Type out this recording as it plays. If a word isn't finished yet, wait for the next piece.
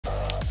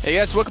Hey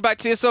guys, welcome back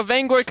to the ESL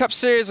Vainglory Cup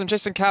Series. I'm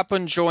Jason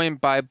Kaplan,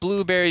 joined by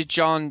Blueberries,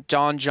 John,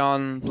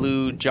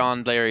 Blue,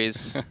 John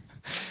Berries.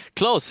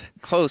 Close.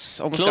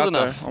 Close. Almost Close got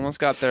enough. there. Almost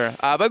got there.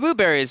 By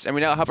Blueberries, and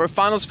we now have our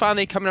finals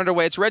finally coming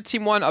underway. It's Red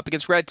Team 1 up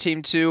against Red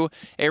Team 2,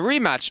 a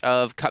rematch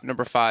of Cup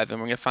number 5,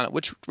 and we're going to find out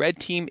which Red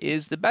Team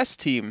is the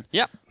best team.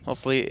 Yeah.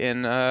 Hopefully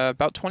in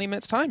about 20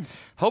 minutes' time.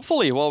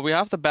 Hopefully. Well, we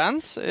have the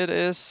bands. It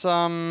is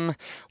one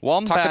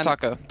Taka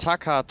band.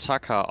 Taka.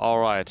 Taka. All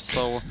right.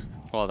 So,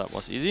 well, that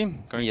was easy.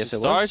 Going Yes, to it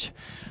start. was.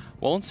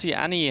 Won't see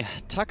any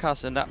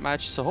Takas in that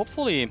match. So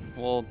hopefully,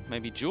 well,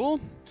 maybe Jewel.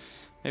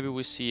 Maybe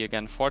we see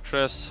again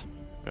Fortress.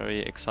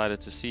 Very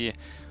excited to see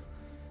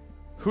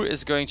who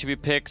is going to be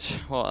picked.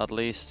 Well, at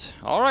least.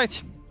 All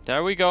right.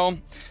 There we go.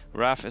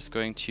 Raf is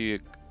going to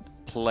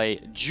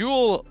play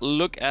Jewel.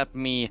 Look at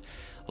me.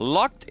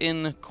 Locked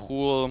in,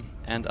 cool,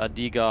 and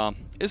Adiga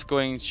is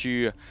going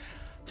to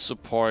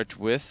support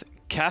with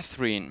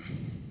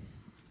Catherine.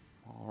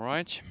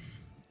 Alright,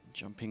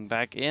 jumping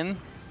back in.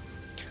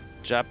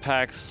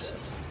 Jetpacks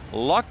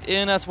locked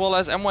in, as well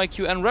as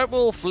MYQ and Red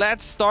Wolf.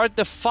 Let's start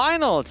the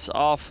finals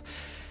of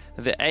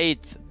the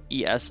 8th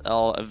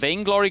ESL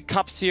Vainglory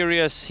Cup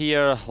Series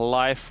here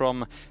live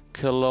from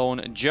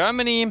Cologne,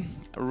 Germany.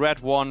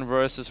 Red 1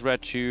 versus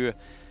Red 2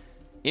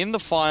 in the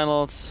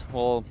finals.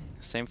 Well,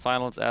 same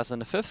finals as in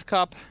the 5th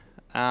Cup,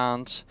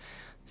 and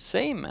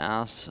same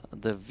as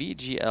the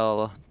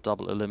VGL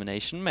double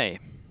elimination May.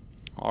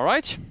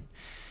 Alright,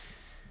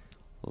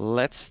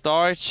 let's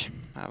start.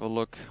 Have a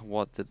look.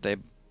 What did they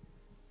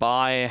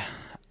buy?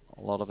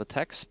 A lot of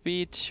attack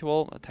speed.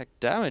 Well, attack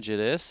damage it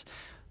is.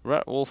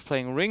 Red Wolf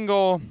playing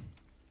Ringo.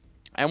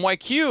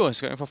 MYQ is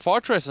going for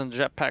Fortress, and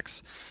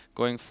Jetpacks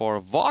going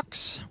for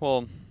Vox.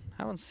 Well,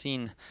 haven't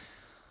seen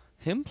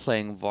him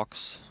playing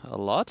Vox a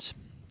lot.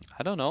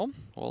 I don't know.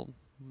 Well,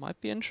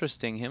 might be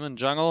interesting. Him in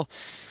jungle.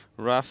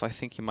 Raf, I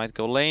think he might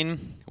go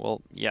lane.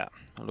 Well, yeah.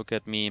 Look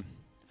at me.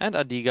 And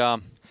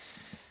Adiga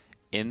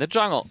in the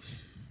jungle.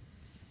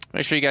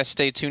 Make sure you guys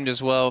stay tuned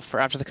as well for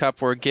After the Cup,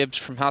 where Gibbs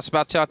from House of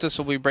Batiatis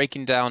will be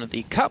breaking down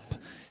the Cup,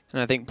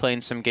 and I think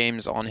playing some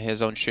games on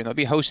his own stream. They'll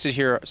be hosted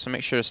here, so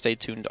make sure to stay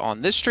tuned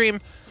on this stream.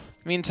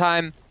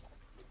 Meantime,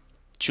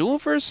 Jewel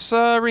versus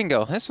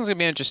Ringo. This one's going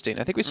to be interesting.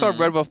 I think we saw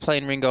Red Wolf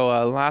playing Ringo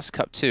last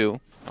Cup too.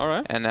 All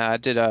right.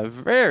 And did a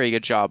very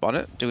good job on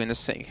it, doing the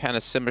same kind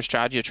of similar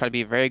strategy to try to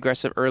be very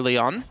aggressive early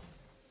on.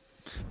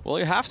 Well,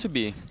 you have to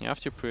be. You have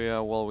to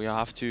we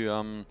have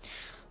to,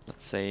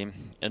 let's say,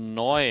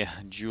 annoy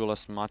Jewel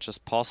as much as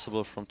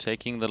possible from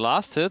taking the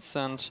last hits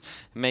and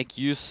make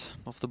use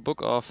of the Book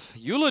of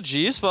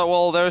Eulogies. But,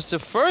 well, there's the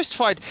first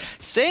fight.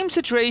 Same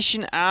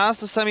situation as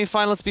the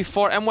semifinals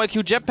before.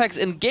 MYQ Jetpacks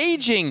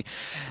engaging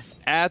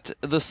at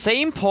the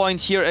same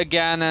point here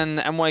again, and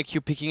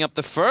MYQ picking up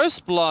the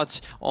first blood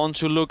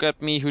onto Look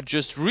at Me, who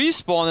just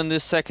respawned in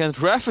this second.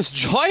 Ref is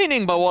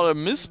joining, but what a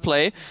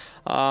misplay.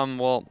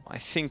 Well, I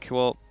think,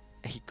 well,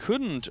 he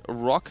couldn't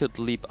rocket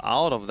leap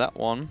out of that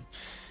one.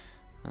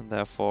 And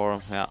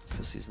therefore, yeah,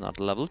 because he's not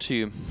level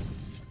 2.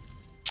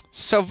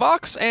 So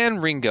Vox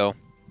and Ringo,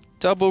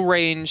 double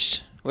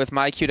ranged with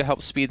MyQ to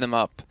help speed them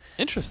up.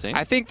 Interesting.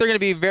 I think they're going to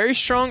be very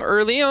strong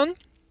early on.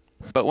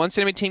 But once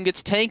the enemy team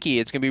gets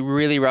tanky, it's going to be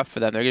really rough for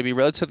them. They're going to be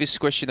relatively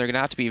squishy. They're going to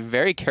have to be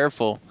very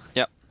careful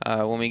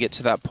when we get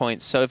to that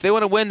point. So if they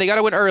want to win, they got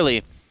to win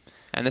early.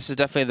 And this is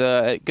definitely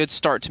the good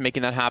start to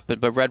making that happen.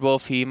 But Red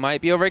Wolf, he might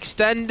be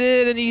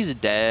overextended, and he's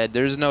dead.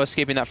 There's no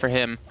escaping that for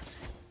him.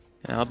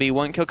 And that'll be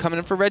 1 kill coming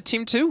in for Red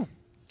Team 2.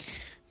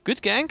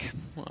 Good gank.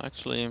 Well,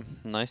 actually,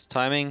 nice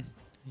timing.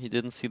 He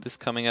didn't see this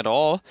coming at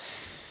all.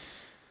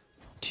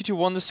 T2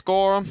 won the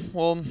score.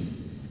 Well,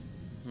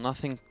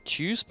 nothing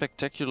too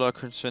spectacular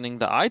concerning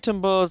the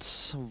item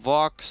builds.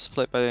 Vox,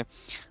 played by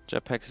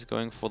Jetpacks, is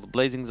going for the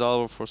Blazing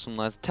Salvo for some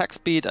nice attack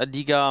speed.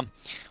 Adiga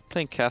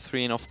playing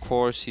Catherine, of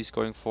course. He's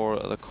going for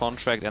the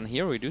contract. And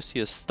here we do see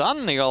a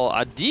stun.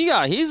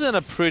 Adiga, he's in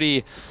a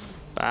pretty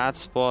bad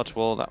spot.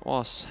 Well, that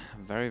was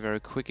very, very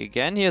quick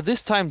again here.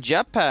 This time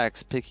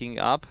Jetpacks picking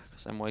up,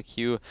 because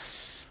MYQ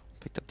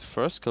picked up the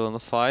first kill in the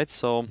fight.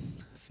 So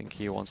I think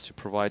he wants to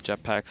provide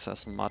Jetpacks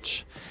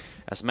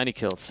as many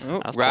kills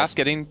as Raf possible.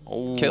 getting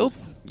killed?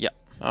 Yeah.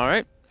 All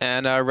right.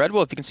 And Red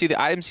Wolf, you can see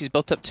the items he's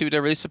built up to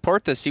really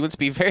support this. He wants to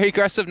be very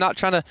aggressive, not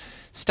trying to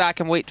stack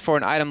and wait for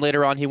an item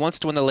later on. He wants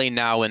to win the lane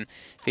now, and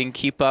if he can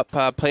keep up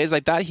plays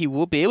like that, he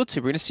will be able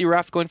to. We're going to see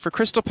Raf going for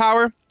Crystal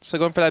Power, so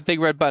going for that big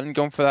red button,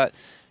 going for that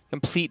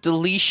complete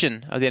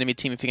deletion of the enemy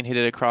team if he can hit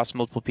it across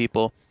multiple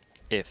people.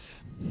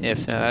 If.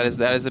 That is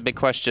the big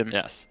question.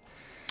 Yes.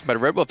 But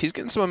Red Wolf, he's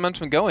getting some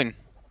momentum going.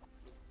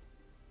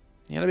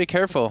 You gotta be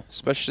careful,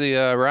 especially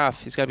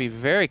Raf. He's gotta be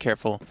very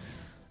careful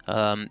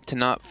to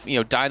not,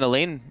 die in the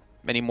lane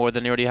any more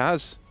than he already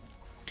has.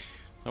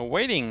 Now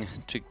waiting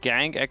to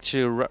gank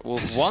actually Red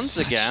Wolf once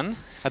again.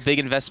 A big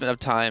investment of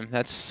time.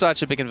 That's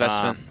such a big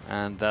investment.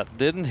 And that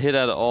didn't hit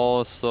at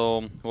all.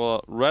 So,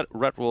 well,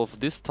 Red Wolf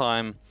this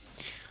time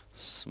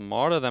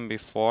smarter than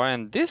before.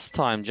 And this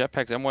time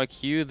Jetpacks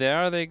MYQ,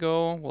 there they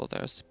go. Well,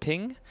 there's the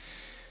ping.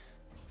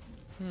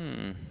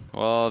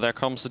 Well, there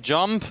comes the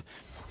jump.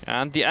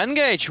 And the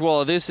engage,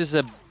 well, this is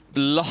a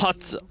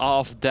lot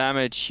of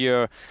damage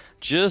here.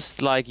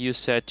 Just like you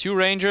said, 2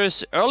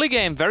 Rangers. Early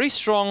game, very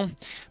strong,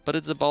 but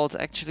it's about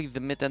actually the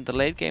mid and the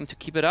late game to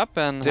keep it up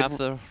and have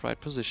the right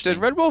position.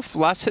 Did Red Wolf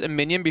last hit a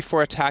minion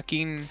before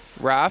attacking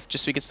Raph,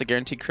 just so he gets the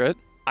guaranteed crit?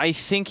 I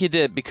think he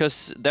did,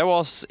 because there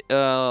was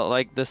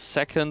like the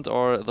second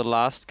or the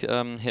last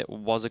hit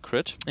was a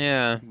crit.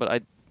 Yeah. But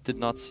I did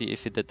not see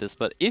if he did this.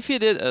 But if he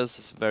did,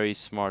 it's a very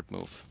smart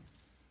move.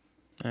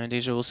 And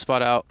Deja will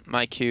spot out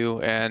my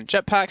Q and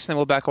jetpacks, and then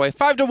we'll back away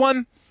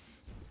 5-1.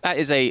 That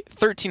is a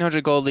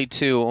 1,300 gold lead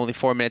too, only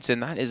 4 minutes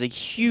in. That is a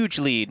huge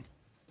lead.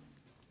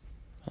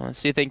 Well, let's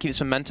see if they can keep this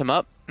momentum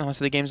up.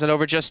 Obviously, the game's not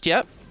over just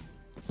yet.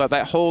 But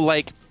that whole,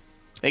 like,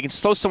 they can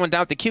slow someone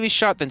down with the Achilles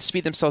shot, then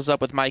speed themselves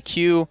up with my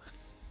Q.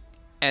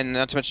 And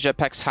not to mention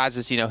Jetpacks has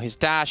his, you know, his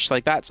dash.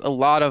 Like, that's a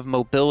lot of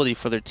mobility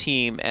for their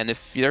team. And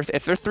if they're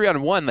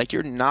 3-on-1, like,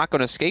 you're not going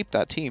to escape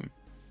that team.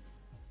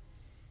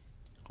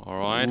 All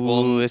right. Ooh,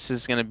 well, this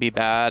is going to be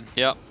bad.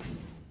 Yep.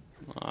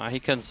 He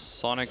can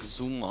Sonic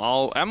zoom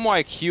out.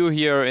 MYQ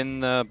here in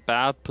the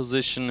bad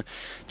position.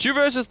 2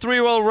 versus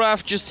 3. Well,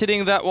 Raph just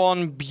hitting that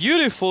one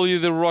beautifully,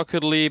 the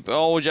rocket leap.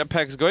 Oh,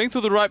 Jetpack's going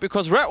to the right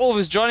because Red Wolf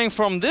is joining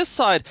from this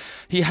side.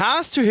 He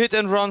has to hit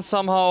and run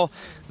somehow.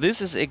 This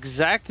is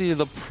exactly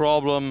the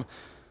problem.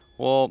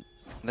 Well,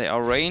 they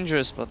are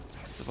Rangers, but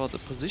it's about the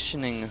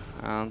positioning.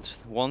 And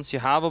once you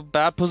have a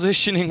bad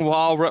positioning,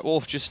 wow, Red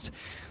Wolf just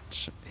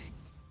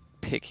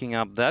picking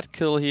up that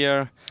kill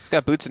here. He's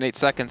got boots in 8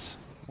 seconds.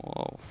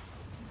 Whoa.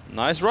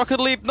 Nice rocket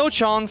leap, no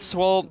chance.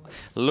 Well,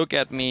 look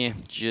at me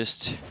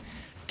just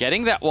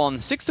getting that one.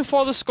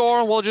 6-4 the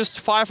score, well, just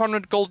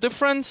 500 gold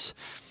difference.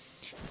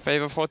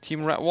 Favor for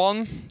Team Red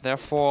 1.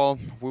 Therefore,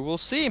 we will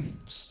see.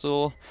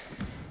 Still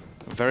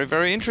very,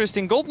 very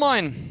interesting gold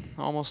mine.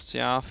 Almost,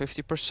 yeah,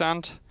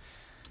 50%.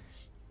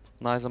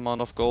 Nice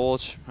amount of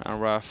gold.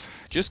 And Raph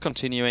just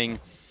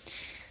continuing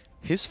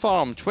his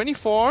farm.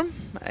 24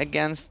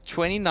 against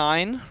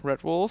 29.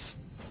 Red Wolf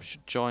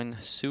should join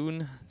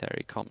soon. There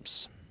he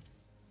comes.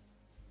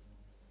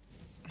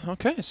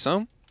 Okay,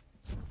 so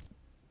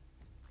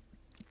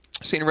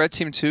seeing Red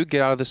Team 2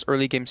 get out of this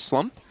early game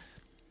slump.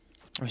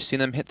 We've seen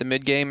them hit the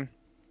mid game,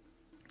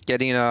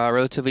 getting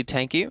relatively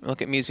tanky.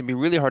 Look at me, it's going to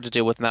be really hard to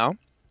deal with now.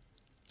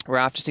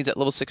 Raph just needs at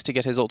level 6 to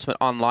get his ultimate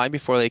online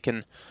before they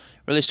can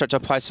really start to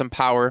apply some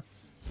power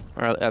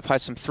or apply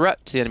some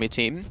threat to the enemy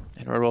team.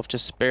 And Red Wolf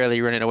just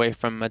barely running away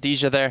from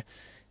Deja there.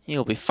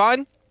 He'll be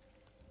fine.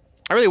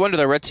 I really wonder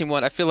though, Red Team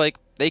 1, I feel like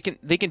they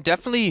can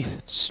definitely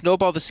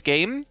snowball this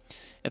game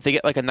if they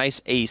get like a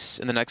nice ace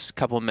in the next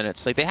couple of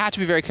minutes. Like, they have to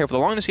be very careful.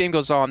 The longer this game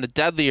goes on, the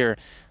deadlier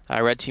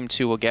Red Team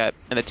 2 will get,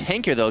 and the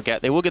tankier they'll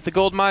get. They will get the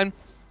gold mine.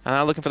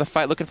 Looking for the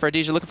fight, looking for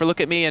Deja, looking for Look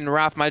at Me, and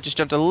Raph might have just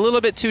jumped a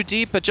little bit too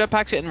deep, but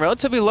Jetpack's getting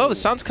relatively low. The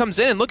Suns comes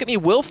in, and Look at Me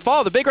will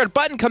fall. The big red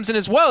button comes in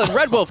as well, and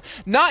Red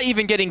Wolf not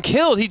even getting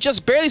killed. He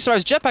just barely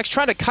survives. Jetpack's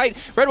trying to kite.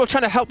 Red Wolf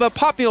trying to help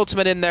pop the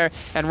ultimate in there,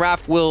 and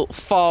Raph will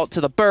fall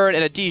to the burn,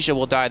 and Deja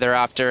will die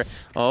thereafter.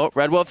 Oh,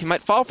 Red Wolf, he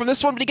might fall from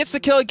this one, but he gets the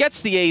kill, gets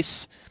the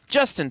ace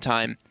just in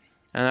time.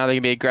 And now they're going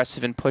to be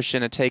aggressive and push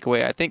in a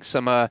takeaway. I think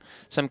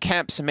some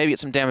camps and maybe get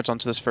some damage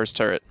onto this first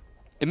turret.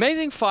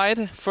 Amazing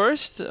fight.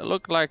 First,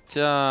 looked like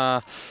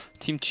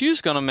Team 2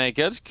 is gonna make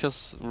it,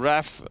 because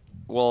Raph,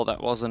 well,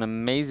 that was an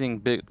amazing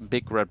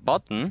big red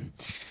button.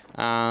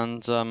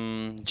 And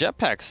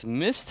Jetpacks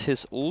missed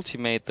his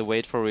ultimate, the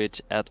wait for it,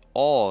 at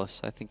all.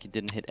 So I think he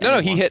didn't hit anyone.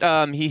 No, he hit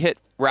Raph.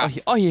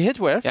 He hit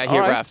Raph? Yeah, he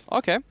hit Raph.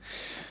 Okay.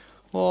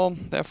 Well,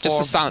 therefore... Just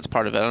the silence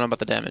part of it. I don't know about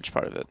the damage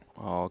part of it.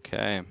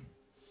 Okay.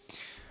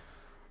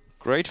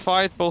 Great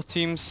fight, both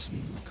teams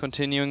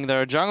continuing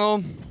their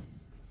jungle.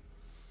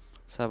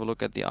 Let's have a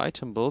look at the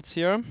item builds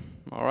here.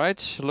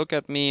 Alright, look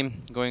at me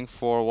going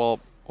for, well,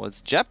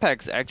 what's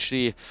Jetpacks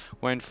actually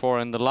went for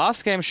in the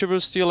last game, Shiver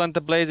Steel and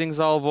the Blazing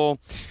Salvo.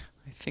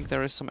 I think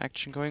there is some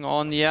action going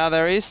on. Yeah,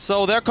 there is.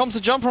 So there comes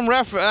a jump from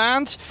Ref,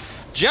 and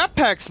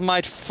Jetpacks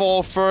might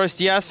fall first.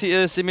 Yes, he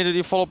is.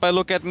 Immediately followed by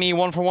Look at Me.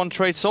 1-for-1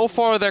 trade so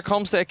far. There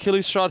comes the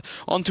Achilles shot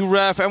onto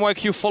Ref.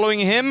 MYQ following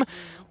him.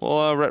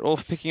 Well, Red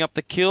Wolf picking up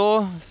the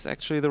kill. It's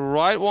actually the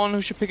right one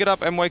who should pick it up.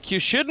 MYQ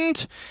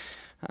shouldn't.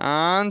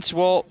 And,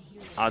 well,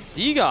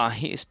 Adiga,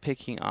 he is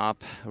picking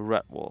up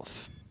Red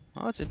Wolf.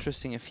 Oh, it's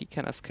interesting if he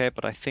can escape,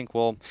 but I think,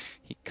 well,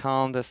 he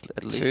can't.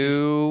 At least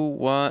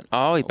 2-1.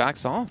 Oh, he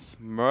backs off.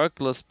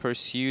 Merciless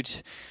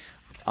pursuit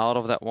out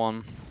of that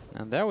one.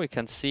 And there we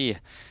can see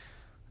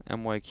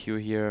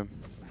MYQ here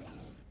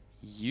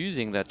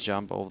using that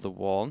jump over the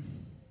wall.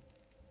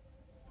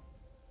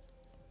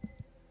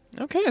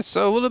 Okay,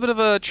 so a little bit of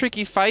a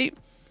tricky fight.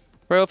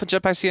 Red Wolf and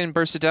Jetpacks getting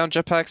bursted down.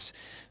 Jetpacks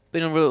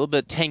been a little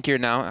bit tankier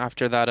now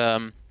after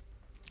that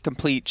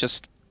complete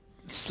just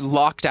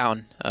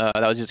lockdown that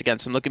was used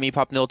against him. Look at Me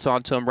popping the ult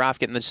onto him. Raph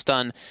getting the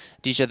stun.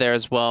 Deja there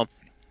as well.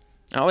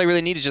 And all they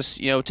really need is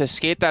just, to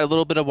escape that a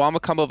little bit of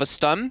Wama combo of a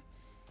stun,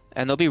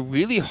 and they'll be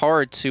really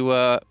hard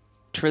to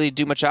really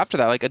do much after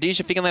that. Like,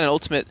 Deja, if he can land an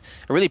ultimate,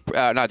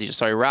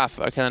 Raph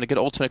can land a good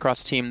ultimate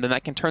across the team, then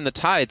that can turn the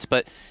tides.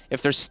 But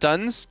if their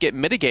stuns get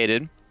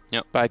mitigated,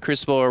 by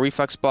Crucible or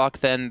Reflex Block,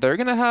 then they're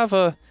going to have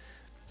a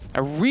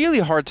really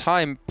hard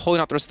time pulling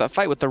out the rest of that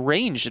fight with the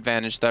range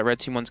advantage that Red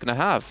Team 1's going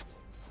to have.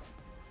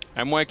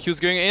 MYQ's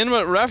going in,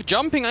 but Ref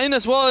jumping in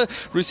as well,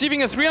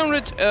 receiving a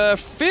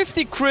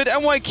 350 crit.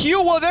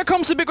 MYQ, well, there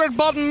comes the big red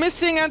button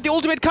missing, and the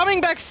ultimate coming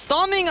back,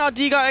 stunning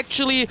Adiga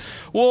actually.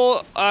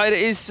 Well, it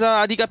is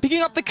Adiga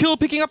picking up the kill,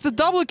 picking up the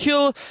double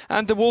kill,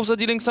 and the Wolves are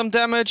dealing some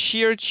damage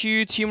here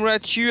to Team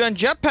Red 2 and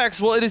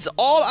Jetpacks. Well, it is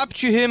all up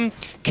to him.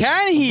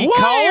 Can he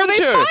counter? Why are they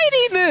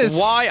fighting this?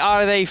 Why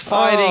are they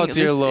fighting? Oh,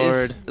 dear this Lord.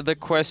 is the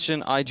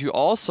question I do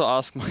also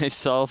ask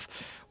myself.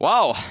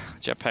 Wow,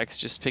 Jetpack's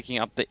just picking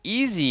up the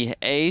easy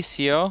ace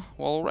here.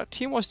 Well, Red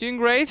Team was doing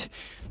great,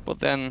 but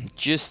then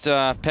just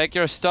pack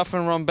your stuff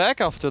and run back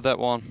after that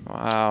one.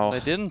 Wow. They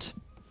didn't.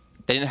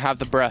 They didn't have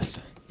the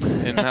breath. They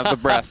didn't have the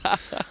breath.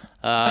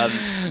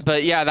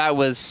 But yeah, that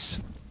was...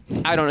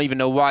 I don't even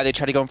know why they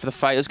tried to go in for the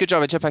fight. It was a good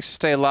job by Jetpacks to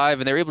stay alive,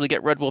 and they were able to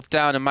get Red Wolf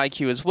down and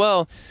MyQ as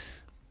well.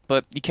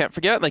 But you can't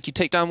forget, like, you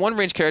take down one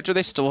range character,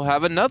 they still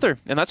have another.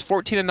 And that's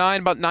 14-9,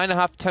 about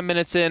 9.5, 10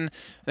 minutes in. And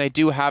they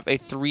do have a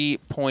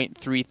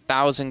 3.3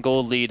 thousand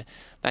gold lead.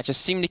 That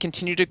just seemed to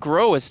continue to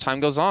grow as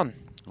time goes on.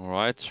 All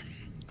right.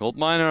 Gold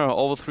miner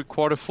over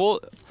 3/4 full.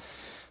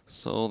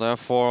 So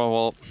therefore,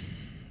 well,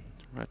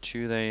 Red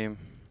 2, they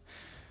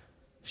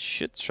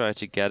should try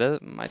to get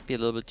it. Might be a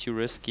little bit too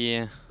risky.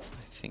 I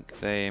think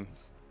they,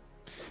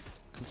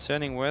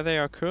 concerning where they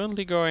are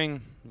currently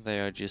going,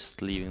 they are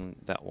just leaving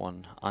that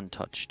one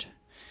untouched.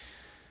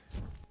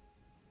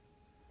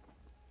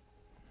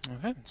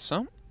 Okay,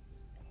 so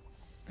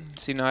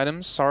scene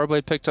items.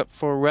 Sorrowblade picked up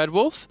for Red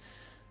Wolf.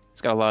 He's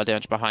got a lot of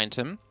damage behind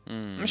him.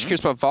 I'm just curious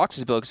about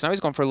Vox's build, because now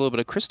he's going for a little bit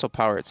of crystal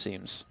power, it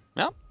seems.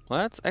 Yeah, well,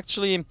 that's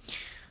actually a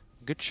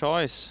good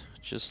choice.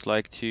 Just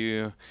like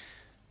to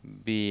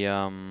be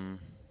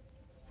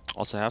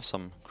also have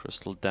some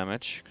crystal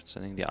damage,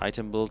 concerning the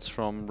item builds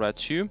from Red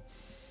 2.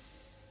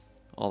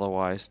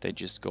 Otherwise, they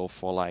just go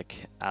for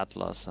like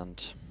Atlas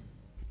and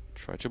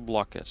try to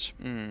block it.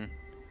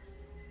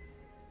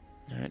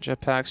 Alright,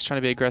 Jetpacks trying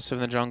to be aggressive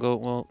in the jungle.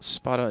 We'll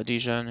spot out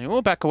Adija and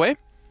we'll back away.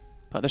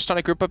 But they're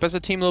starting to group up as a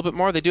team a little bit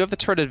more. They do have the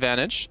turret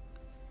advantage.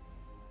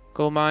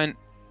 Goldmine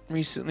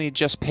recently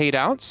just paid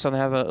out, so they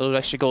have a little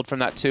extra gold from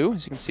that too.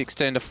 As you can see,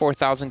 extending to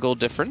 4,000 gold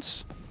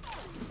difference.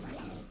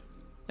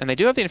 And they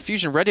do have the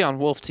infusion ready on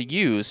Wolf to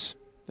use.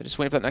 They're just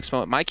waiting for that next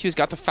moment. MyQ's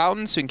got the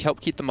fountain, so he can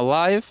help keep them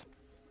alive.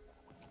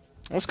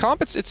 This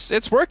comp,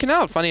 it's working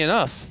out, funny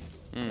enough.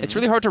 It's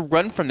really hard to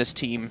run from this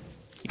team.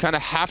 You kind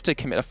of have to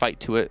commit a fight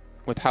to it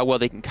with how well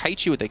they can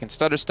kite you, they can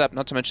stutter step,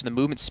 not to mention the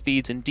movement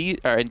speeds and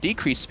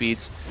decrease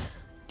speeds.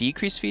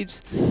 Decrease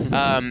speeds?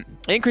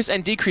 Increase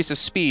and decrease of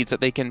speeds that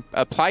they can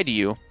apply to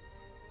you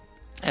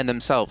and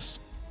themselves.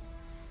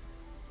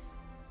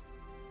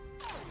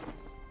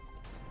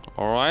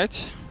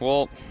 Alright,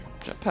 well,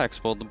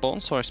 Jetpacks, well, the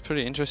Bonesaw is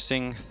pretty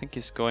interesting. I think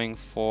he's going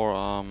for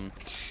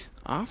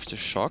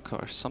Aftershock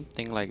or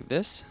something like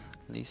this.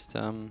 At least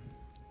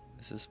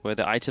this is where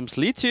the items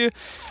lead to.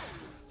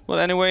 Well,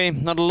 anyway,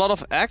 not a lot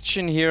of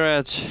action here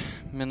at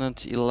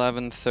minute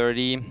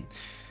 11:30.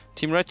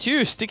 Team Red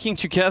 2 sticking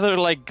together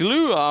like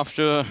glue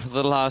after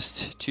the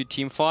last two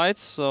team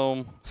fights,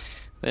 so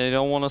they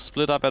don't want to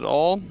split up at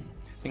all.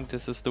 I think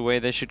this is the way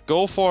they should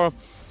go for.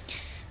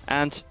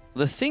 And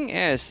the thing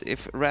is,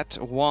 if Red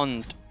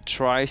 1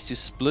 tries to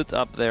split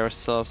up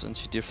themselves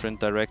into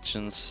different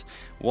directions,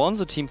 once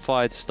a team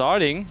fight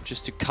starting,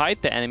 just to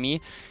kite the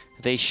enemy,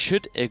 they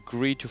should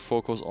agree to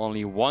focus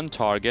only one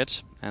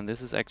target. And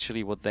this is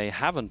actually what they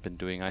haven't been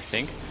doing, I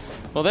think.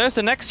 Well, there's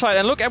the next fight.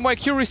 And look,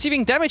 MYQ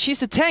receiving damage. He's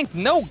the tank.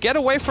 No, get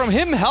away from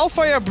him.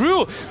 Hellfire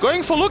Brew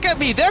going for look at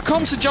me. There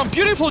comes the jump.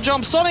 Beautiful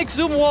jump. Sonic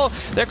Zoom Wall.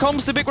 There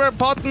comes the big red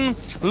button.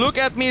 Look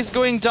at me is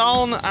going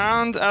down.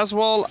 And as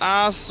well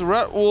as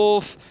Red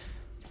Wolf.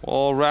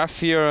 Well,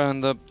 Raf here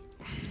and the...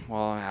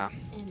 Well, yeah,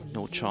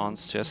 no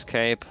chance to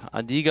escape.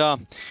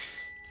 Adiga.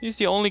 He's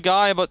the only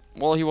guy, but,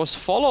 well, he was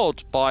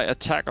followed by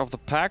Attack of the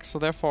Pack, so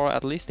therefore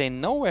at least they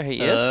know where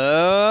he is.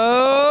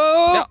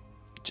 Oh! Yeah,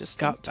 just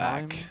got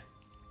back.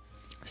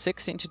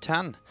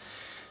 16-10.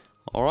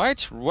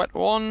 Alright, Red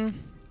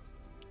 1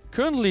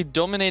 currently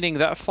dominating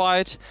that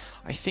fight.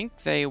 I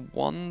think they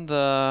won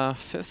the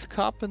 5th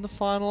cup in the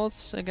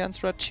finals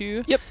against Red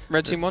 2. Yep,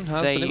 Red Team 1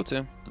 has been able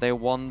to. They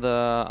won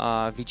the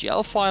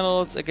VGL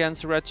finals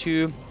against Red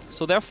 2.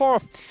 So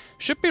therefore,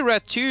 should be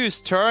Red 2's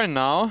turn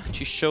now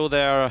to show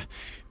their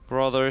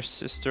brother,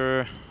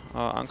 sister,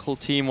 uncle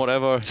team,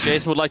 whatever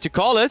Jason would like to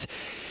call it,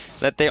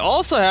 that they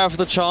also have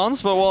the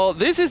chance. But well,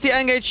 this is the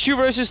Engage 2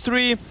 versus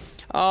 3.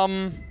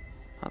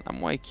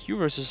 MYQ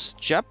versus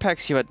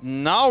Jetpacks here, but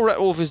now Red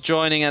Wolf is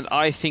joining, and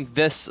I think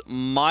this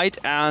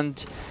might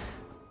end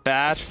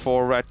bad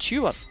for Red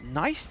 2. But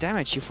nice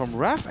damage here from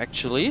Raf,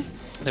 actually.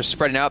 They're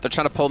spreading out. They're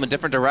trying to pull them in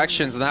different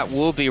directions, and that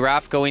will be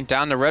Raf going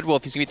down to Red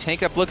Wolf. He's going to be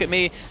tanked up. Look at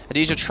me.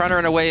 Adija trying to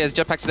run away as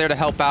Jetpack's there to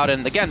help out.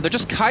 And again, they're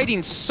just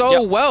kiting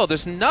so well.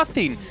 There's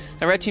nothing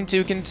that Red Team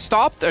 2 can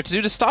stop or to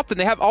do to stop them.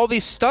 They have all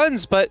these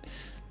stuns, but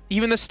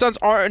even the stuns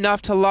aren't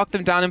enough to lock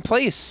them down in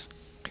place.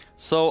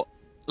 So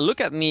look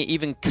at me,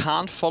 even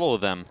can't follow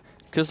them.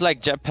 Because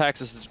like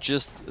Jetpacks is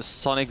just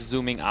Sonic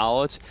zooming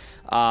out,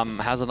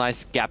 has a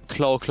nice gap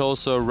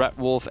closer. Red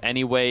Wolf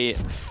anyway,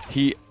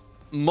 he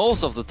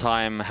most of the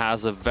time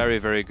has a very,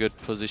 very good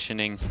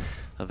positioning.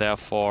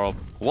 Therefore,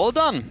 well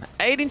done.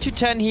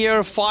 18-10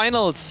 here,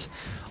 finals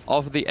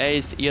of the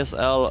 8th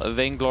ESL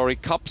Vainglory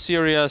Cup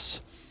Series.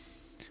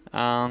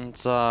 And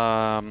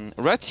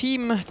Red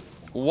Team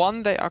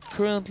 1, they are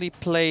currently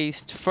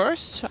placed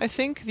first, I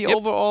think, the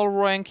overall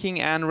ranking.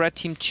 And Red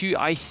Team 2,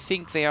 I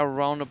think they are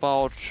around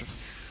about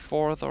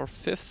 4th or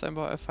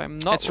 5th, if I'm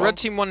not It's wrong. Red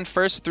Team 1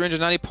 first,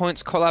 390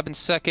 points. Collab in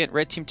second.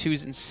 Red Team 2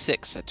 is in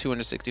 6th at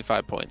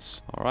 265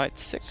 points. All right,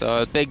 6.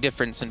 So a big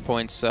difference in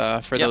points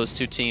for those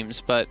two teams.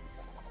 But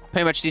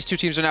pretty much these two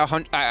teams are now,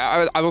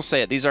 I will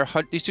say it, these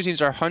two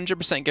teams are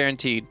 100%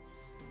 guaranteed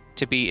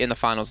to be in the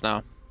finals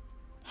now.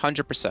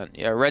 100%.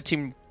 Yeah, Red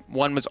Team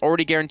 1 was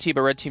already guaranteed,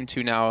 but Red Team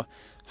 2 now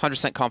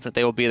 100% confident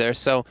they will be there.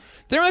 So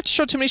they don't have to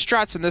show too many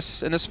strats in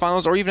this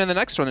finals or even in the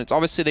next one. It's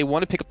obviously they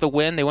want to pick up the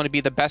win. They want to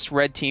be the best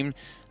red team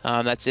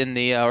that's in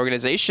the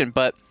organization.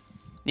 But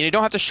you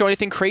don't have to show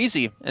anything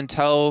crazy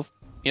until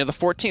the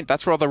 14th.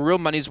 That's where all the real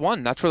money's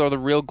won. That's where all the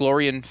real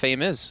glory and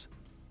fame is.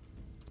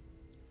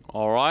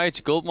 All right,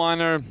 Gold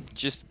Miner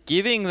just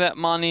giving that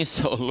money.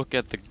 So look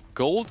at the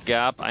gold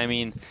gap. I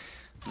mean,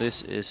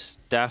 this is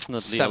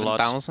definitely a lot.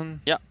 7,000?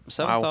 Yeah,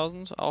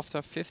 7,000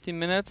 after 50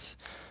 minutes.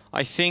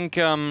 I think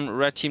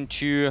Red Team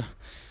 2,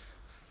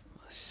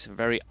 it's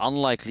very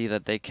unlikely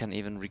that they can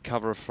even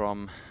recover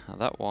from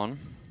that one.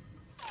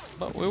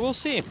 But we will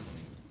see.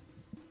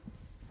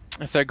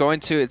 If they're going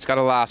to, it's got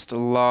to last a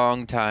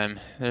long time.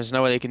 There's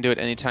no way they can do it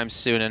anytime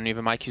soon. And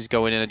even Mikey's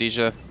going in.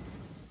 Adija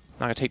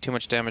not going to take too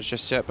much damage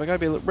just yet, but got to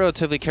be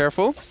relatively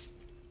careful.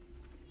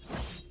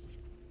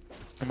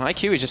 And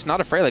MyQ is just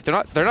not afraid. Like they're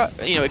not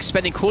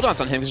expending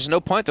cooldowns on him. There's no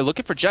point. They're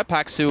looking for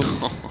Jetpacks who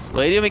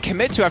they didn't even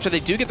commit to after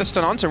they do get the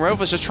stun onto him. Red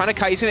Wolf is just trying to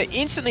kite. He's going to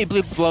instantly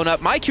be blown up.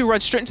 MyQ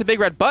runs straight into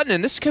Big Red Button,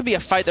 and this could be a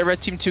fight that Red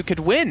Team 2 could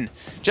win.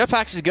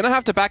 Jetpacks is going to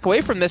have to back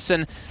away from this,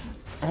 and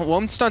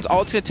one stun's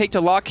all it's going to take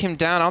to lock him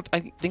down. I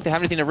don't think they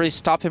have anything to really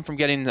stop him from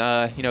getting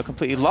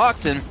completely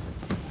locked. And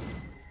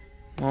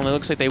well, it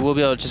looks like they will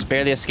be able to just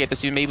barely escape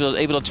this. He may be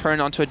able to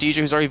turn onto a DJ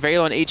who's already very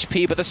low on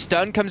HP, but the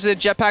stun comes in.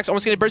 Jetpacks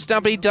almost going to burst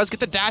down, but he does get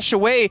the dash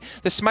away.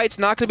 The smite's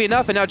not going to be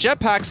enough, and now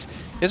Jetpacks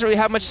doesn't really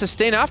have much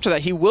sustain after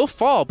that. He will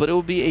fall, but it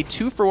will be a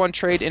 2-for-1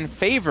 trade in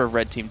favor of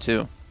Red Team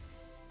 2.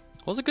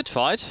 Was a good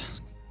fight.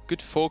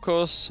 Good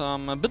focus.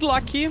 A bit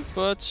lucky,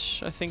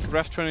 but I think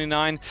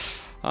Ref29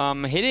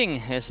 hitting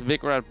his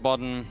Big Red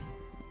Button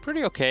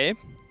pretty okay,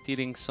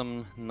 dealing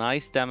some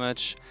nice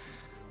damage,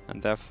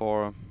 and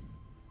therefore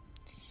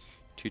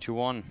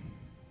 2-1.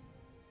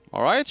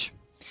 All right,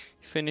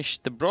 he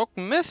finished the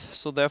Broken Myth,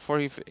 so therefore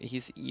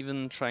he's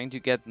even trying to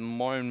get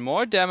more and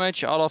more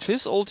damage out of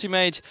his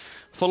ultimate,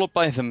 followed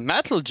by the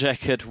Metal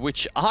Jacket,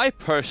 which I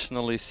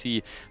personally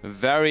see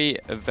very,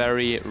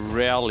 very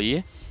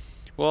rarely.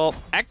 Well,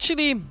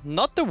 actually,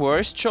 not the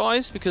worst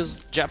choice, because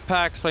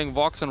Jetpacks playing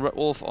Vox and Red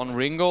Wolf on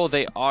Ringo,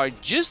 they are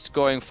just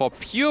going for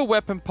pure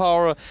weapon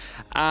power,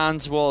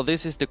 and well,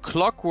 this is the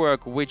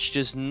Clockwork, which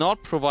does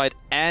not provide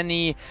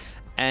any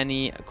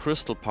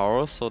crystal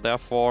power, so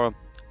therefore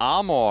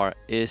armor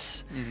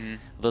is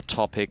the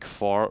topic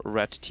for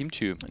Red Team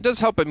 2. It does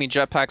help, I mean,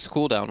 Jetpacks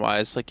cooldown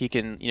wise, like he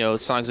can,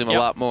 Sonic Zoom a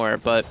lot more,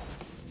 but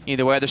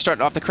either way, they're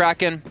starting off the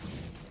Kraken.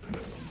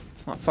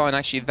 It's not falling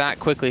actually that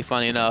quickly,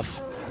 funny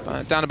enough.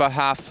 Down about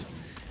half.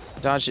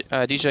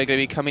 DJ going to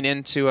be coming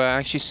in to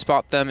actually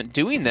spot them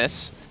doing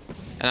this.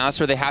 And that's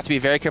where they have to be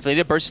very careful. They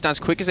need to burst it down as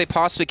quick as they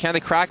possibly can.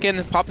 The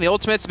Kraken popping the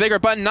ultimates, Bigger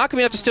Button, not going to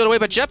be enough to steal it away,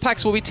 but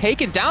Jetpacks will be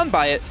taken down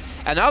by it.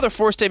 And now they're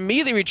forced to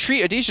immediately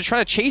retreat. Adisha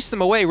trying to chase them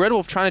away. Red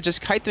Wolf trying to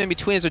just kite them in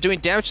between as they're doing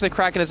damage to the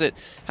Kraken as it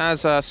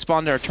has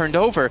spawned or turned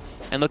over.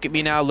 And look at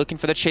me now looking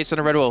for the chase on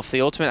the Red Wolf.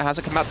 The ultimate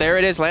hasn't come out. There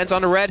it is. Lands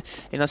on the Red.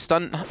 And a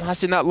stun not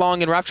lasting that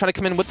long. And Raph trying to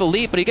come in with the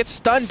leap, but he gets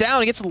stunned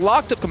down. He gets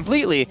locked up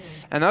completely.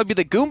 And that would be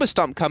the Goomba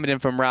Stomp coming in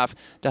from Raph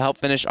to help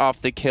finish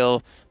off the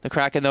kill. The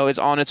Kraken, though, is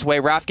on its way.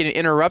 Raph getting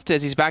interrupted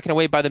as he's backing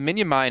away by the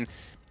minion mine.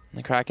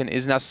 The Kraken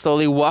is now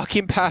slowly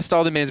walking past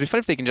all the minions. It'd be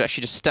funny if they can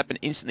actually just step and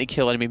instantly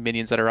kill enemy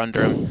minions that are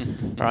under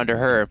him or under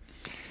her.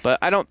 But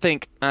I don't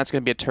think that's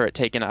going to be a turret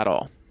taken at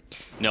all.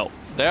 No,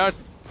 they are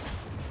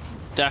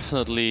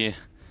definitely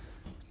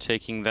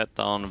taking that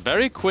down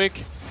very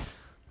quick.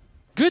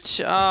 Good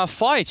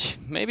fight.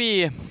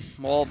 Maybe,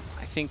 well,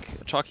 I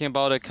think talking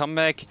about a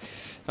comeback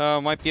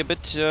might be a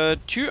bit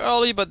too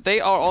early, but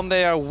they are on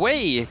their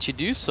way to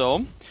do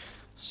so.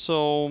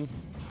 So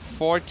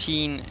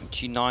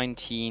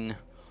 14-19.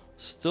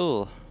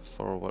 Still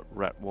for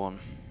Red 1.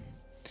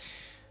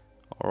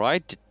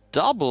 Alright,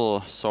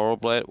 double Sorrow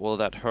Blade. Well,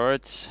 that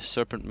hurts.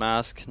 Serpent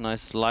Mask,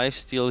 nice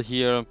lifesteal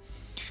here.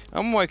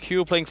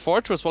 MYQ playing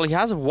Fortress. Well, he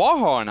has a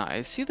Warhorn.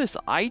 I see this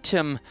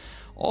item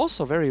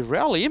also very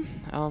rarely.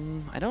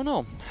 I don't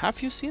know.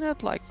 Have you seen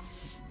it like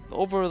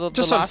over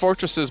just the on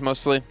Fortresses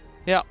mostly.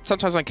 Yeah.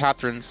 Sometimes on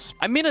Catherine's.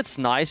 I mean, it's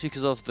nice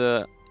because of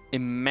the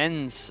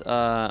immense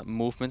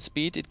movement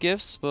speed it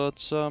gives,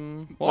 but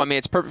well, I mean,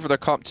 it's perfect for their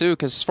comp too,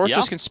 because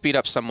Fortress can speed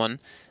up someone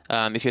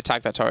if you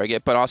attack that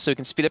target, but also it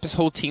can speed up his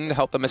whole team to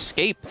help them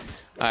escape.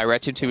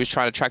 Red Team 2 is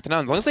trying to track them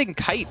down. As long as they can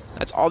kite,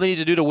 that's all they need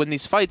to do to win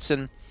these fights.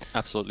 And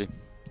absolutely.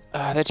 they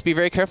have to be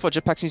very careful.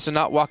 Jetpacks needs to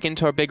not walk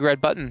into our big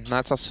red button.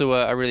 That's also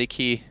a really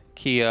key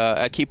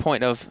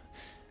point of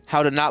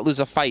how to not lose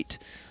a fight,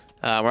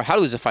 or how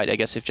to lose a fight, I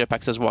guess, if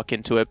Jetpacks does walk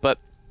into it. But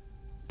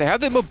they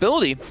have the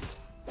mobility.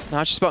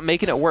 Now it's just about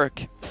making it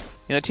work. You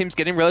know, the team's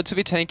getting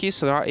relatively tanky,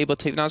 so they're not able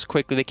to take them out as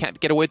quickly. They can't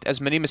get away with as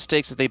many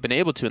mistakes as they've been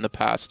able to in the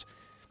past.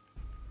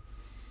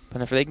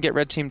 But if they can get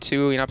Red Team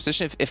 2 in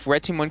opposition, if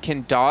Red Team 1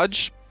 can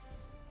dodge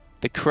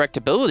the correct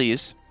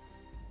abilities,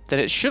 then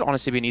it should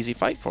honestly be an easy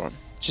fight for them.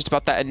 It's just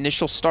about that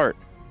initial start.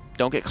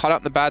 Don't get caught out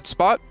in the bad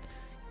spot.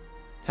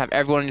 Have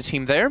everyone on your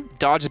team there.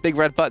 Dodge the big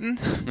red button.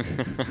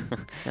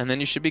 And then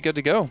you should be good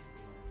to go.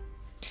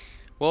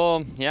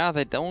 Well, yeah,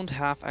 they don't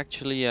have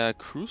actually a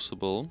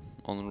Crucible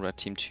on Red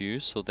Team 2,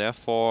 so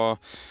therefore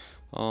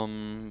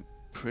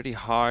pretty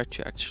hard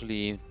to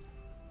actually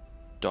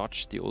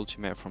dodge the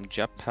ultimate from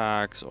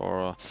Jetpacks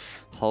or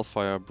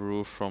Hellfire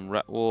Brew from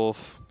Red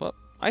Wolf. But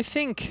I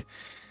think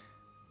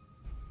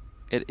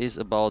it is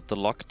about the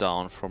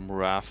lockdown from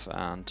Raf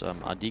and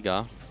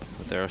Adiga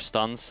with their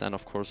stuns, and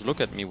of course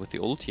Look at Me with the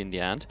ulti in the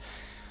end.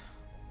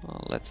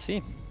 Let's see.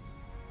 I'm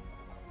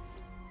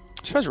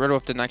surprised Red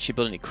Wolf didn't actually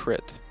build any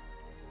crit.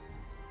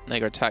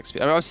 Like our attack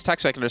speed. I mean, obviously attack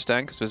speed I can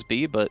understand because it was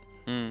B, but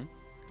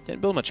didn't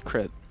build much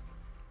crit.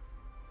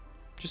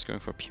 Just going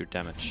for pure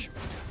damage.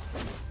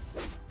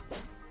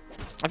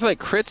 I feel like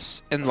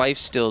crits and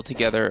lifesteal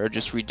together are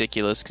just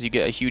ridiculous because you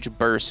get a huge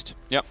burst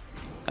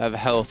of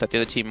health that the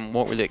other team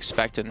won't really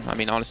expect. And I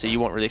mean, honestly, you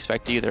won't really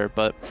expect either,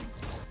 but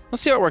we'll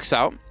see how it works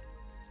out.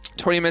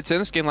 20 minutes in,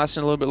 this game lasted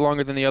a little bit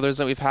longer than the others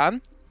that we've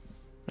had.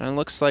 And it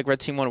looks like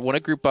Red Team 1 want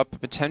to group up and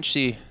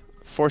potentially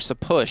force a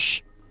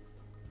push.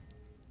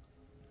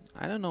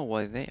 I don't know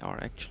why they are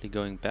actually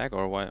going back,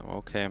 or why.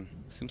 Okay,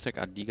 seems like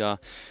Adiga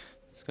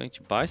is going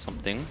to buy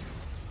something.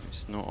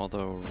 There's no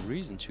other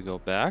reason to go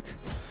back.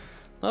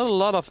 Not a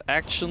lot of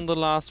action the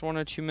last 1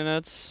 or 2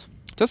 minutes.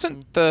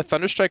 Doesn't the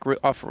Thunderstrike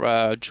off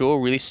Jewel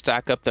really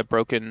stack up the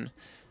broken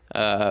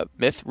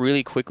myth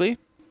really quickly?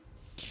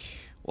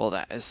 Well,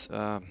 that is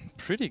a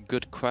pretty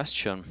good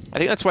question. I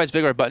think that's why his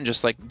big red button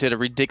just like did a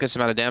ridiculous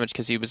amount of damage,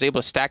 because he was able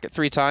to stack it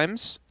 3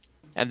 times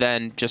and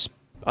then just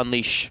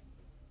unleash.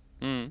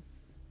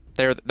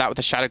 That with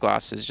the Shadow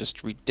Glass is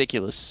just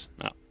ridiculous.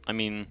 Yeah, I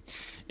mean,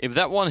 if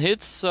that one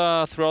hits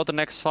throughout the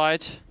next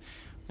fight,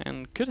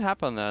 and could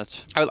happen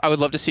that. I would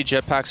love to see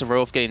Jetpacks and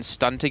Werewolf getting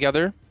stunned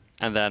together.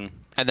 And then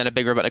a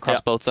big red button across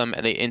both of them,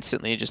 and they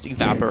instantly just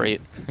evaporate.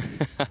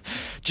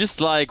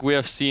 Just like we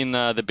have seen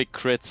the big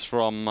crits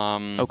from...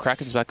 Oh,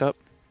 Kraken's back up.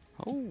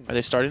 Oh. Are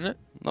they starting it?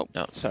 Nope.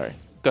 No, sorry.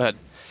 Go ahead.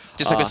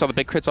 Just like we saw the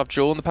big crits off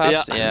Jewel in the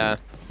past? Yeah.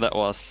 That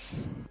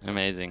was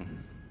amazing.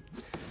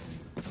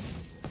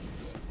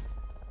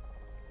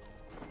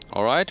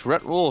 Alright,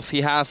 Red Wolf,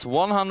 he has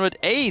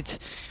 108,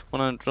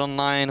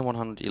 109,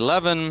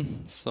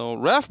 111. So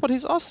Raf, but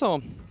he's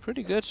also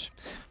pretty good.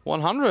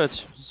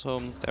 100, so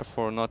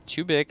therefore not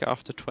too big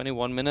after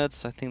 21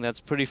 minutes. I think that's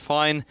pretty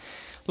fine.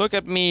 Look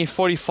at me,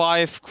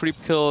 45 creep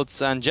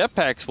kills and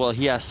Jetpacks. Well,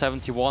 he has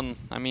 71.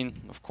 I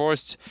mean, of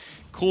course,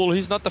 cool.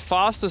 He's not the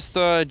fastest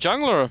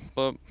jungler,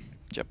 but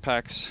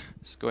Jetpacks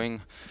is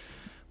going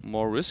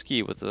more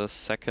risky with the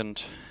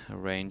second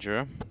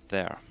ranger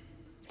there.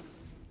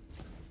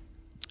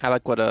 I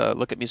like what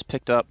Look at Me's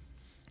picked up.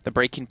 The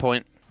breaking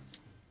point.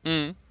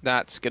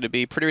 That's going to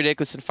be pretty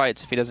ridiculous in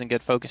fights if he doesn't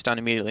get focused on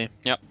immediately.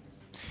 Yep.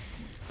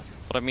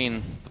 But I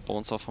mean, the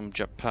bones are from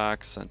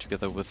Jetpacks and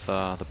together with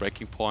the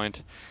breaking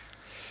point.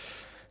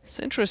 It's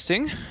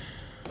interesting.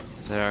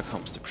 There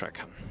comes the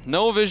Kraken.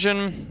 No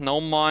vision, no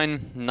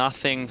mine,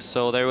 nothing.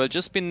 So they will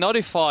just be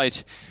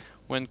notified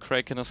when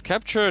Kraken is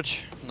captured.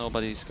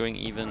 Nobody's going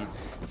even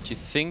to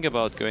think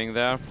about going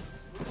there.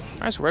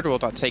 Nice Red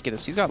Wolf not taking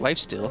this. He's got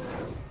lifesteal.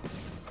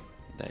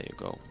 There you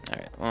go.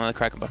 Alright, well, the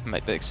Kraken buff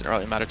might didn't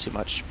really matter too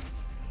much.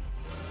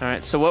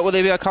 Alright, so what will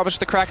they be able to accomplish with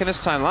the Kraken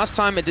this time? Last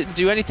time it didn't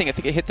do anything. I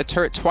think it hit the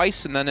turret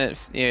twice and then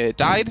it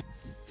died.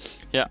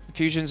 Yeah.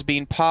 Fusion's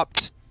being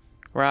popped.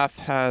 Raf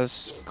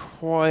has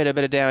quite a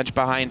bit of damage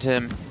behind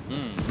him.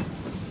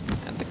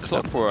 And the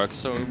clockwork,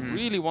 so it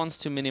really wants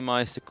to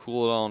minimize the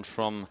cooldown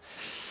from,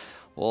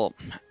 well,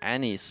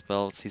 any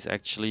spells he's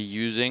actually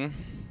using.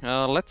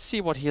 Let's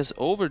see what he has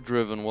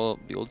overdriven. Well,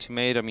 the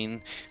ultimate, I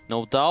mean,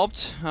 no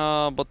doubt,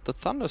 but the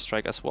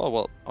Thunderstrike as well.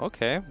 Well,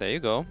 okay, there you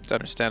go. It's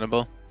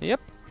understandable.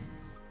 Yep.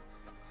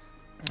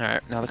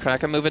 Alright, now the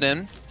Kraken moving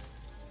in.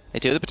 They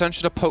do have the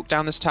potential to poke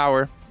down this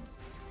tower.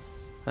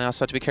 They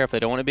also have to be careful. They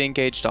don't want to be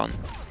engaged on.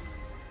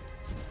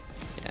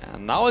 Yeah,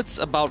 now it's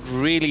about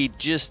really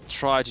just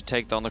try to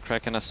take down the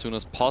Kraken as soon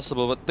as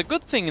possible. But the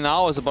good thing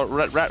now is about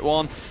Red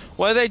 1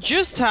 where they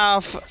just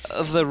have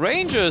the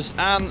Rangers,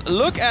 and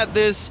look at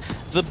this,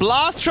 the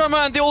Blast Tremor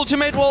and the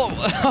ultimate. Well,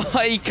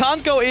 he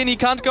can't go in, he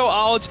can't go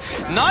out.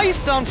 Nice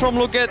stun from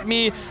Look At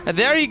Me.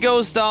 There he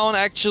goes down,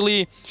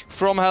 actually,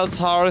 from Hell's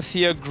Hearth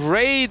here.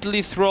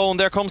 Greatly thrown.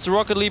 There comes the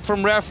Rocket Leap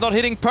from Rev, not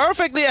hitting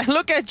perfectly. And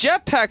look at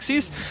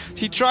Jetpacks.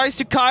 He tries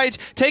to kite,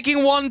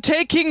 taking one,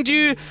 taking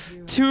two,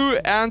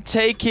 and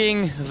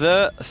taking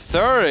the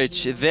third.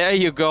 There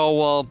you go.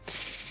 Well,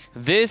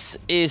 this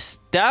is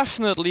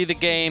definitely the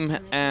game,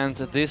 and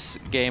this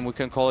game we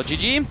can call it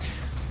GG.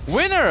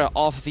 Winner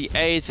of the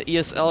 8th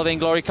ESL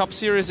Vainglory Cup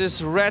Series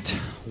is Red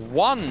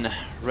 1.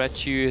 Red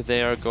 2,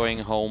 they are going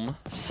home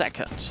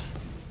second.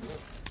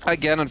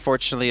 Again,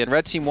 unfortunately, and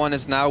Red Team 1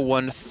 has now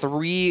won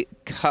 3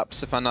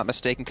 cups, if I'm not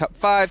mistaken. Cup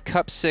 5,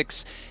 Cup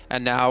 6,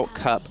 and now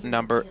Cup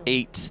number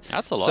 8.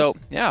 That's a lot. So,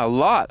 yeah, a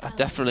lot.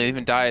 Definitely.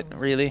 Even Diet,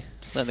 really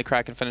letting the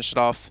Kraken finish it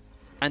off.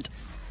 And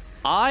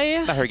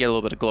let her get a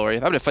little bit of glory.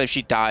 That would have been funny if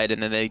she died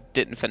and then they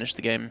didn't finish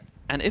the game.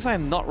 And if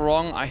I'm not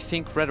wrong, I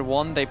think Red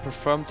 1, they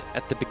performed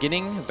at the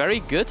beginning very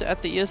good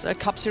at the ESL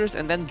Cup Series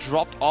and then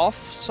dropped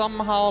off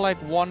somehow, like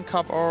one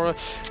cup or the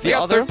other. They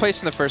got 3rd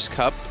place in the first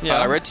cup.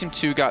 Yeah. Red Team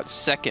 2 got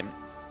 2nd.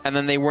 And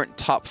then they weren't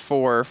top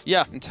 4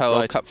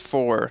 until Cup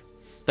 4.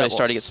 They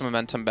started to get some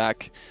momentum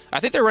back. I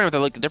think they're running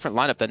with a different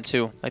lineup then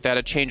too. Like they had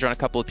to change around a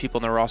couple of people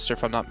in their roster,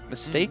 if I'm not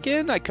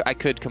mistaken. I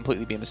could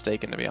completely be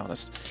mistaken, to be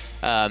honest.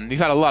 We've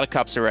had a lot of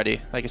cups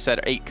already. Like I said,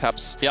 8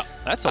 cups. Yeah,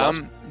 that's a lot.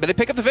 But they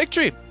pick up the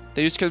victory.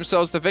 They just give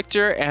themselves the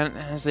victor, and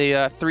as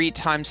a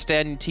 3-time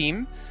standing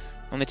team,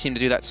 only team to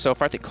do that so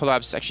far. I think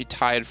Collab's actually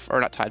tied, or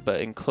not tied,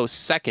 but in close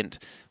second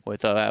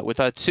with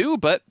a 2.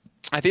 But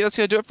I think that's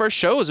going to do it for our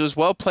shows. It was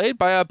well played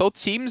by both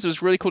teams. It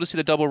was really cool to see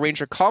the double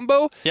Ranger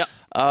combo. Yeah.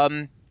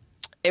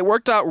 It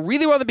worked out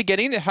really well in the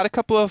beginning. It had a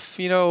couple of,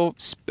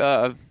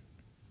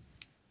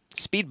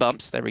 speed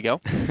bumps. There we go.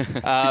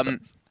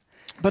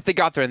 But they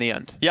got there in the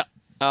end. Yeah.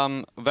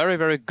 Very,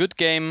 very good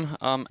game.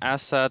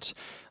 As said,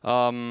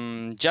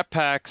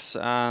 Jetpacks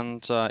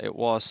and it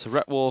was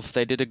Red Wolf.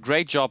 They did a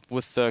great job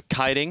with the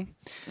kiting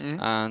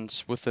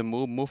and with the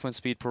movement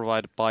speed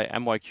provided by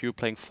MYQ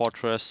playing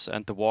Fortress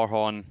and the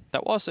Warhorn.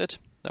 That was it.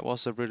 That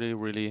was a really,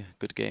 really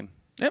good game.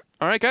 Yep.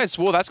 All right, guys.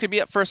 Well, that's going to be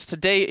it for us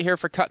today here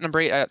for Cut number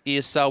 8 at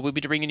ESL. We'll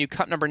be bringing you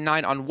Cut number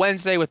 9 on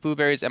Wednesday with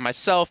Blueberries and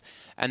myself.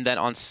 And then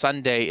on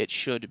Sunday, it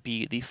should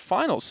be the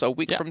finals. So a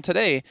week from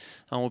today,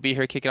 we'll be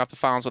here kicking off the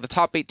finals with the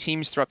top 8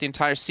 teams throughout the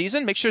entire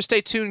season. Make sure to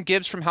stay tuned.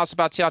 Gibbs from House of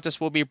Batiatis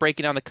will be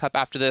breaking down the Cup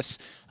after this.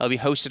 He'll be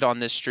hosted on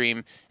this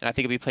stream. And I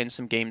think he'll be playing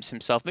some games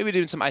himself. Maybe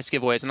doing some ice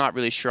giveaways. I'm not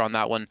really sure on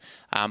that one.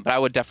 But I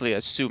would definitely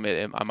assume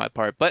it on my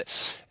part.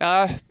 But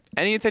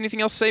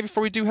anything else to say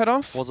before we do head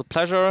off? It was a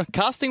pleasure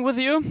casting with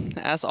you,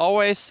 as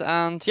always.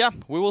 And yeah,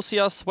 we will see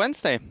us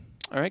Wednesday.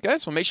 All right,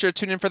 guys. Well, make sure to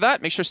tune in for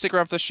that. Make sure to stick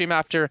around for the stream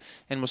after.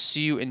 And we'll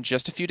see you in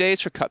just a few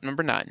days for Cup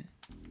number 9.